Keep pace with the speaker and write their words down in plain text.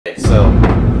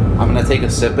gonna take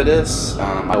a sip of this.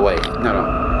 Oh wait,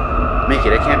 no. Mickey,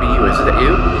 that can't be you. Is it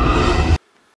you?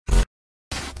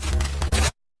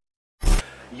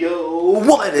 Yo,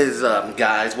 what is up,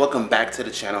 guys? Welcome back to the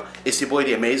channel. It's your boy,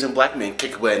 the Amazing Blackmon,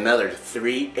 kicking with another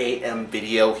 3 a.m.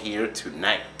 video here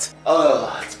tonight.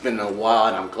 It's been a while,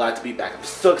 and I'm glad to be back. I'm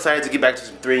so excited to get back to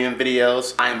some 3 a.m.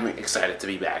 videos. I'm excited to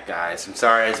be back, guys. I'm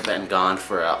sorry it's been gone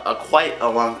for quite a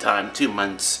long time, 2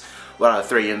 months. Well, a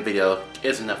 3 a.m. video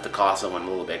is enough to call someone a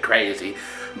little bit crazy,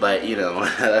 but you know,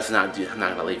 I'm not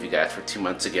gonna leave you guys for 2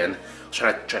 months again.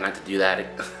 Try not to do that.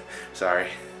 Sorry.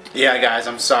 Yeah, guys,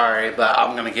 I'm sorry, but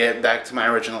I'm gonna get back to my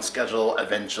original schedule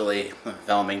eventually.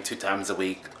 Filming 2 times a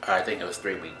week. Or I think it was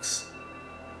 3 weeks.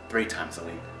 3 times a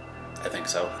week. I think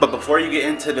so. But before you get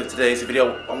into today's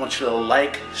video, I want you to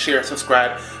like, share,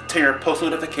 subscribe, turn your post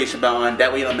notification bell on.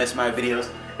 That way you don't miss my videos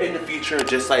in the future,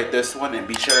 just like this one. And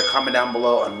be sure to comment down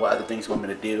below on what other things you want me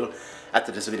to do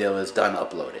after this video is done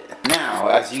uploaded. Now,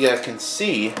 as you guys can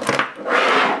see,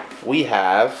 we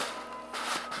have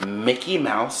Mickey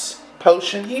Mouse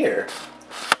potion here.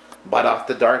 Bought off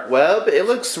the dark web. It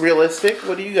looks realistic.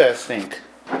 What do you guys think?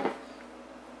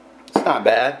 It's not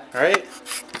bad, right?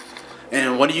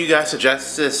 And what do you guys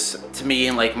suggest this to me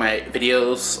in like my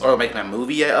videos or like my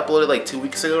movie I uploaded like 2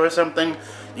 weeks ago or something?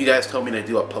 You guys told me to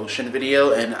do a potion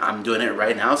video, and I'm doing it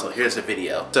right now, so here's the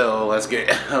video. So let's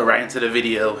get right into the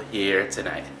video here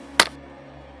tonight.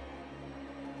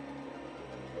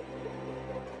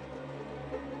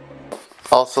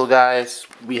 Also, guys,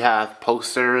 we have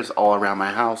posters all around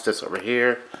my house. Just over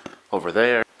here, over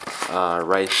there,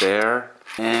 right there,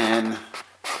 and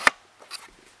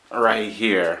right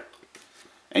here.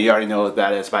 And you already know what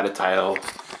that is by the title.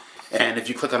 And if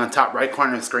you click on the top right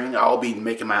corner of the screen, I'll be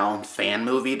making my own fan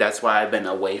movie. That's why I've been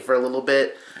away for a little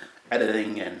bit,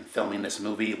 editing and filming this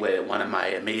movie with one of my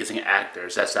amazing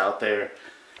actors that's out there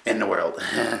in the world.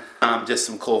 Just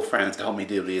some cool friends to help me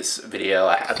do this video.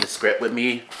 I have the script with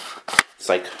me. It's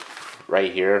like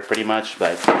right here pretty much,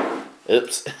 but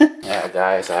oops. Yeah,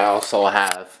 guys, I also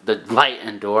have the light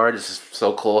and door. This is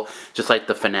so cool, just like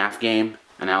the FNAF game.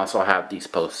 And I also have these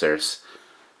posters.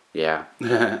 Yeah.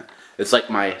 It's like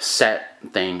my set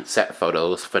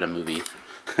photos for the movie.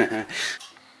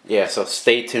 Yeah, so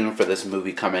stay tuned for this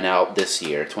movie coming out this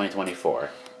year, 2024.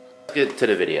 Let's get to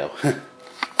the video.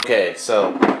 Okay,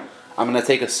 so I'm gonna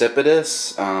take a sip of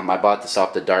this. I bought this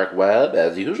off the dark web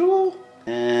as usual.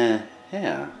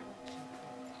 Yeah.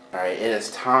 Alright, it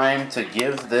is time to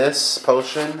give this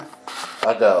potion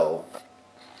a go.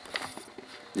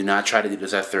 Do not try to do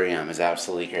this at 3 a.m. It's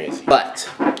absolutely crazy. But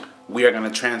we are going to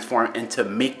transform into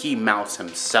Mickey Mouse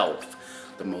himself.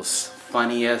 The most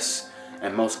funniest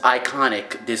and most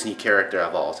iconic Disney character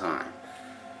of all time.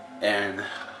 And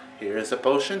here's the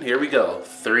potion. Here we go.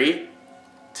 3,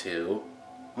 2,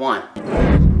 1.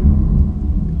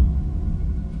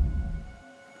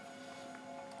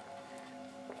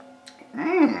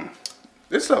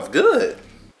 This stuff's good.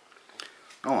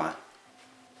 Go on.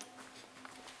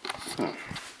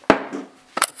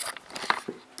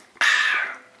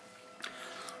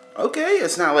 Okay,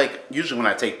 it's not like, usually when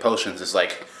I take potions, it's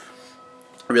like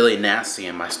really nasty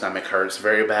and my stomach hurts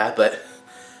very bad, but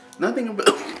nothing about...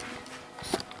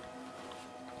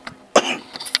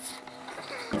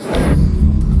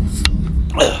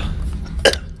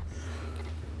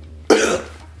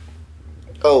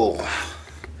 Oh,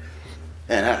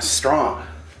 and that's strong.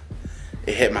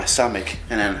 It hit my stomach,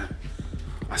 and then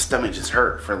my stomach just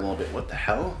hurt for a little bit. What the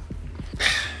hell?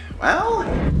 Well,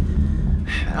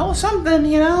 that was something,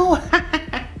 you know.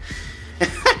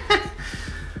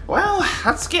 Well,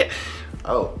 let's get...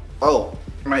 Oh,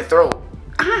 my throat.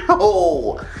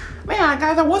 Ow! Man,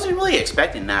 guys, I wasn't really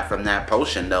expecting that from that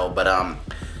potion, though. But,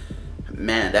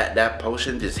 man, that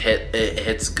potion just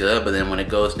hits good. But then when it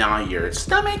goes down your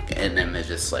stomach, and then it's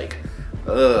just like,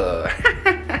 ugh.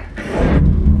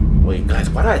 Wait, guys,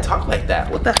 why did I talk like that?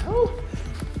 What the hell?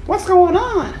 What's going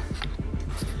on?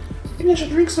 Maybe I should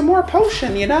drink some more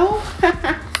potion, you know?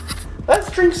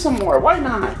 Let's drink some more. Why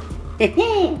not?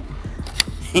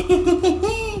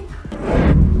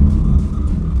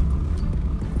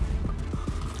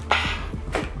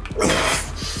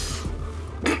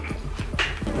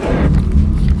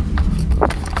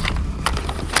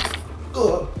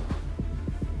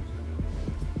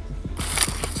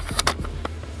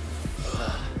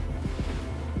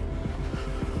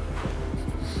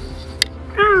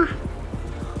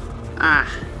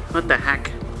 What the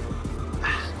heck?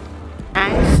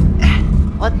 Guys,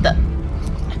 what the?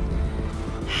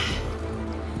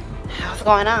 What's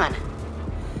going on?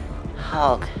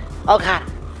 Oh God.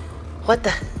 What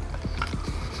the?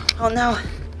 Oh no.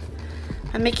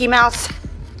 A Mickey Mouse.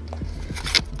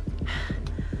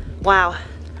 Wow.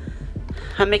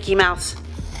 A Mickey Mouse.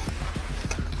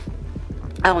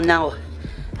 Oh no.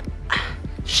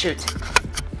 Shoot.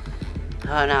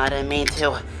 Oh no, I didn't mean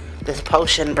to. This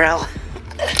potion, bro.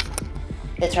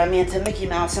 It turned me into Mickey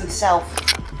Mouse himself.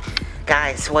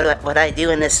 Guys, what I do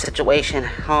in this situation?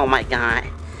 Oh my god.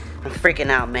 I'm freaking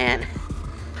out, man.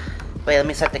 Wait, let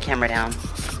me set the camera down.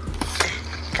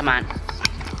 Come on.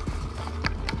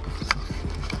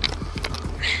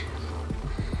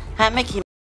 Hi, Mickey.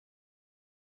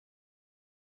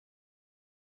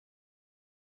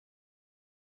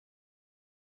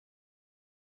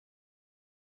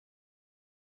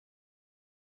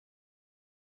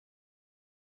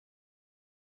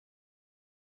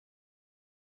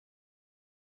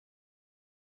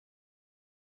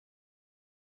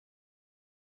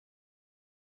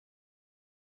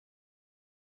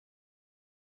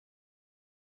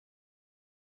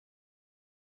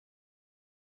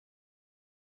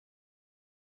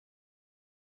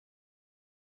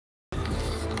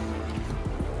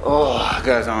 Oh,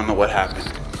 guys, I don't know what happened.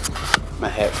 My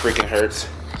head freaking hurts.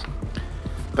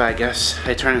 But I guess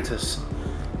I turned into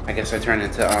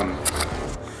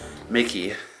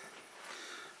Mickey.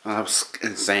 That was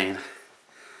insane.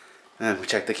 And we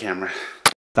checked the camera.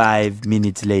 5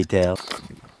 minutes later.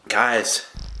 Guys,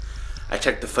 I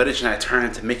checked the footage and I turned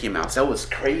into Mickey Mouse. That was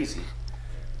crazy.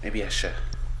 Maybe I should.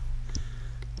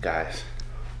 Guys,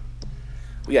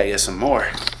 we gotta get some more.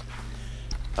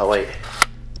 Oh wait,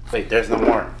 there's no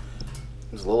more.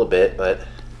 There's a little bit, but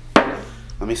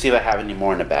let me see if I have any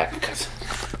more in the back, because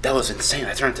that was insane.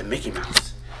 I turned into Mickey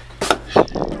Mouse.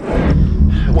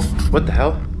 What the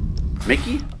hell?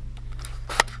 Mickey?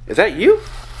 Is that you?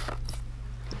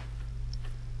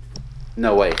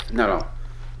 No way. No.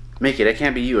 Mickey, that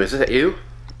can't be you. Is that you?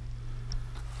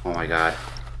 Oh my god.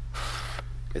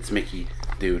 It's Mickey,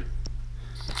 dude.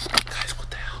 Guys,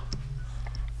 what the hell?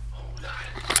 Oh my god.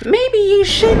 Maybe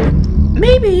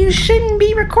you shouldn't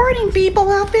be recording people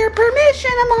without their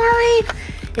permission, Amari.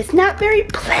 It's not very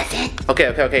pleasant.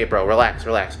 Okay, bro. Relax.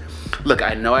 Look,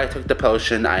 I know I took the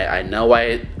potion. I know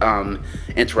I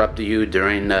interrupted you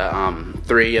during the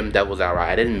 3 AM Devil's Hour.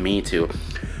 I didn't mean to.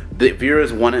 The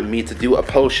viewers wanted me to do a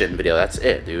potion video. That's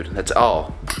it, dude. That's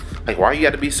all. Like, why you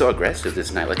gotta be so aggressive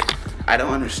this night? Like, I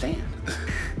don't understand.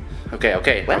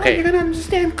 Okay. Well, you're gonna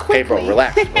understand quickly. Hey, bro,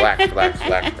 relax, bro.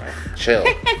 Chill.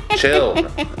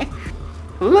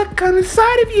 Look on the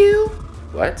side of you.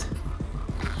 What?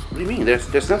 What do you mean?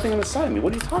 There's nothing on the side of me.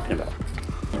 What are you talking about?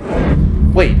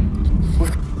 Wait.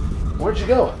 Where'd you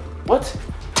go? What?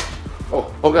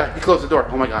 Oh god, he closed the door.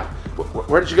 Oh my god.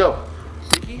 Where did you go?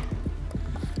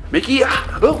 Mickey?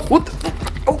 Oh, what the?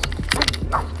 Oh,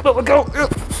 let go.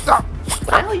 Stop.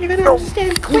 Well, you're gonna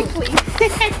understand quickly.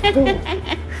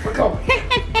 Let go.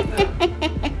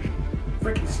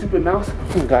 Freaking stupid mouse.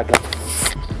 Oh god.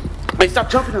 Wait, stop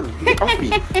jumping on me.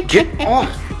 Get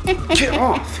off me. Get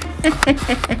off.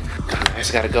 God, I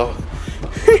just gotta go.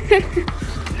 There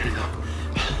we go.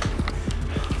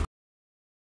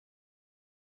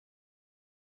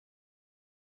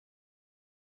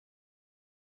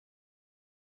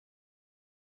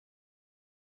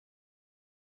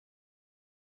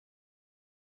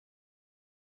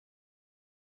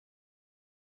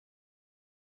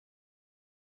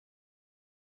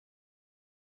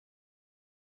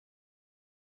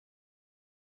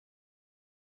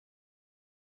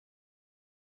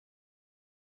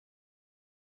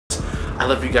 I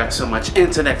love you guys so much.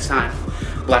 Until next time,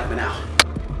 Blackmon out.